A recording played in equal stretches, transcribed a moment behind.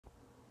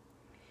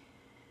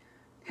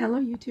Hello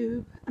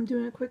YouTube. I'm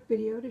doing a quick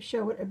video to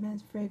show what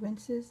Hermessnce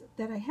fragrances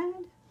that I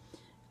had.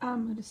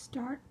 I'm going to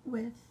start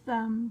with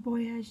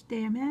Voyage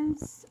D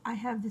Hermes. I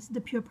have this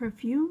the pure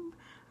perfume.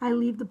 I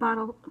leave the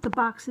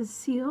boxes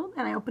sealed,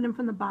 and I open them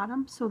from the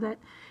bottom so that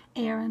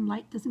air and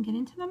light doesn't get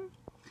into them.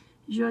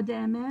 Jour de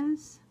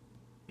Hermes.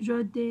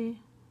 Jour de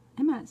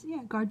Hermes.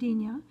 Yeah,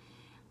 Gardenia.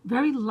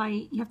 Very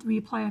light. You have to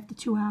reapply after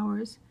 2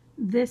 hours.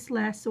 This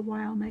lasts a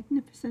while.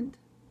 Magnificent.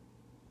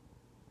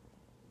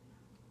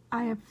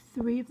 I have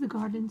 3 of the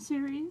Garden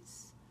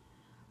series.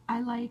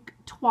 I like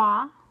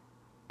Trois,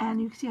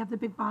 and you can see I have the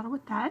big bottle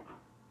with that.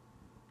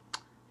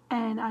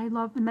 And I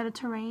love the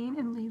Mediterranee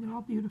and Lee, they're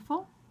all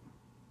beautiful.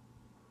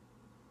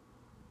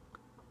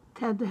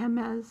 Terre D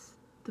Hermes,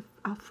 the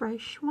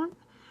fraiche one,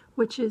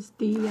 which is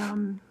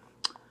the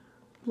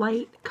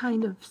light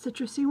kind of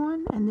citrusy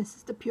one, and this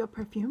is the pure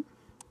perfume.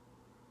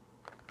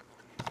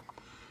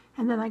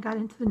 And then I got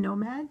into the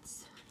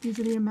Nomads. These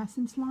are the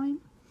Hermessnce line.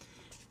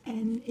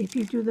 And if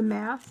you do the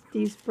math,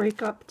 these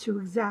break up to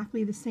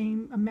exactly the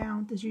same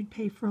amount as you'd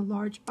pay for a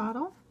large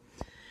bottle.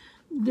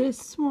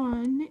 This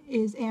one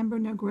is Amber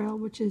Negril,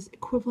 which is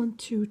equivalent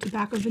to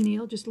tobacco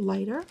vanille, just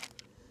lighter.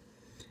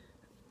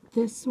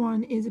 This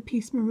one is a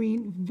Peace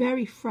Marine,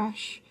 very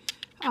fresh.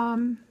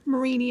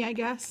 Marini, I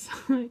guess.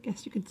 I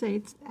guess you could say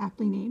it's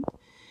aptly named.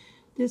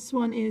 This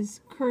one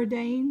is Coeur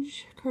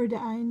d'Ange.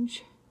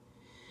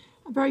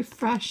 A very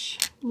fresh,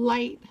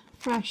 light,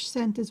 fresh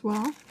scent as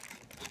well.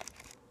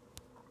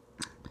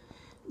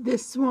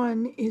 This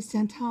one is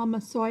Santal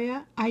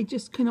Masoya. I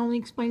just can only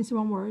explain this in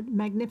one word.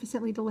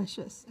 Magnificently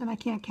delicious. And I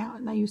can't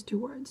count, and I use 2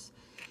 words.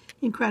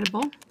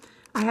 Incredible.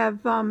 I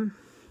have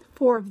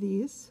 4 of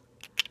these.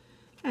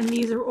 And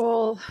these are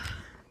all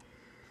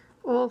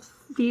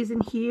these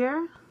in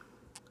here.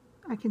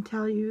 I can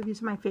tell you,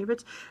 these are my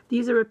favorites.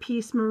 These are a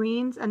Peace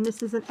Marines, and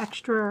this is an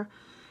extra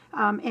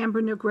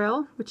Amber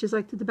Negril, which is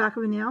like the tobacco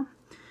vanille.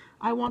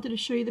 I wanted to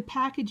show you the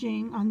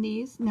packaging on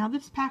these. Now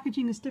this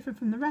packaging is different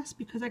from the rest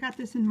because I got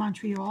this in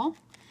Montreal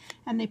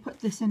and they put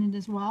this in it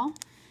as well.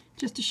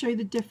 Just to show you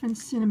the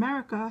difference in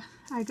America,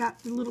 I got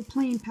the little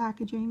plain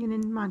packaging, and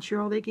in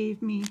Montreal they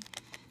gave me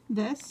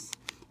this.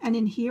 And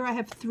in here I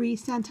have 3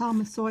 Santal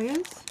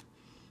Masoyas.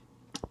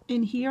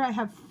 In here I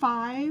have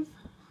 5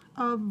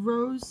 of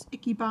Rose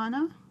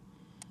Ikebana.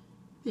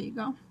 There you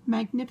go.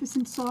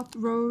 Magnificent soft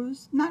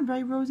rose, not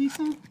very rosy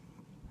scent.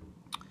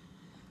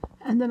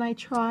 And then I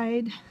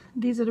tried,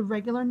 these are the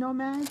regular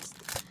Nomads,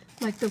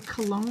 like the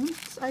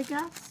colognes, I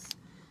guess.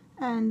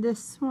 And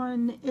this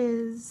one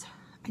is,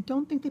 I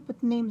don't think they put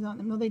the names on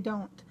them. No, they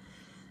don't.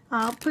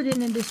 I'll put it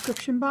in the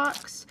description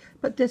box.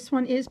 But this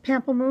one is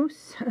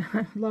Pamplemousse.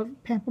 I love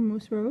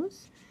Pamplemousse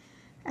Rose.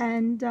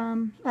 And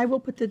I will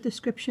put the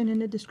description in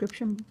the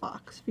description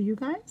box for you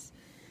guys.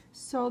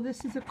 So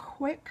this is a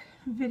quick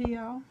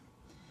video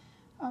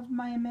of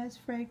my Hermessnce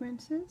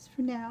fragrances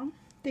for now.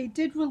 They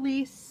did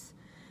release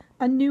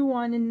a new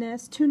one in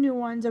this, 2 new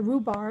ones, a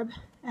rhubarb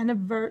and a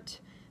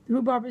vert. The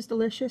rhubarb is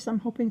delicious.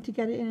 I'm hoping to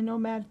get it in a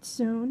Nomad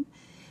soon.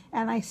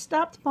 And I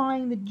stopped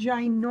buying the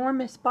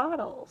ginormous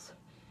bottles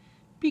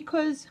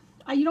because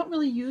you don't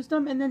really use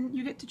them, and then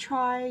you get to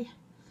try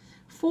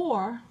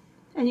 4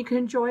 and you can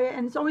enjoy it,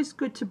 and it's always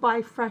good to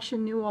buy fresh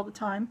and new all the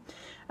time.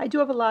 I do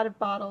have a lot of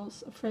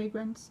bottles of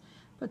fragrance,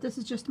 but this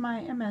is just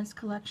my Hermessnce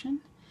collection,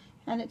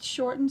 and it's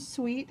short and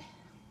sweet,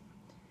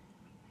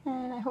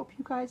 and I hope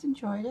you guys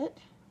enjoyed it.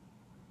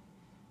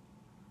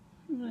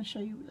 I'm going to show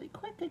you really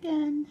quick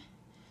again,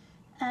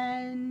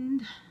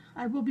 and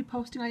I will be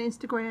posting on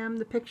Instagram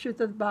the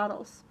pictures of the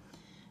bottles.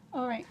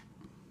 Alright,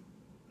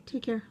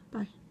 take care,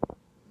 bye.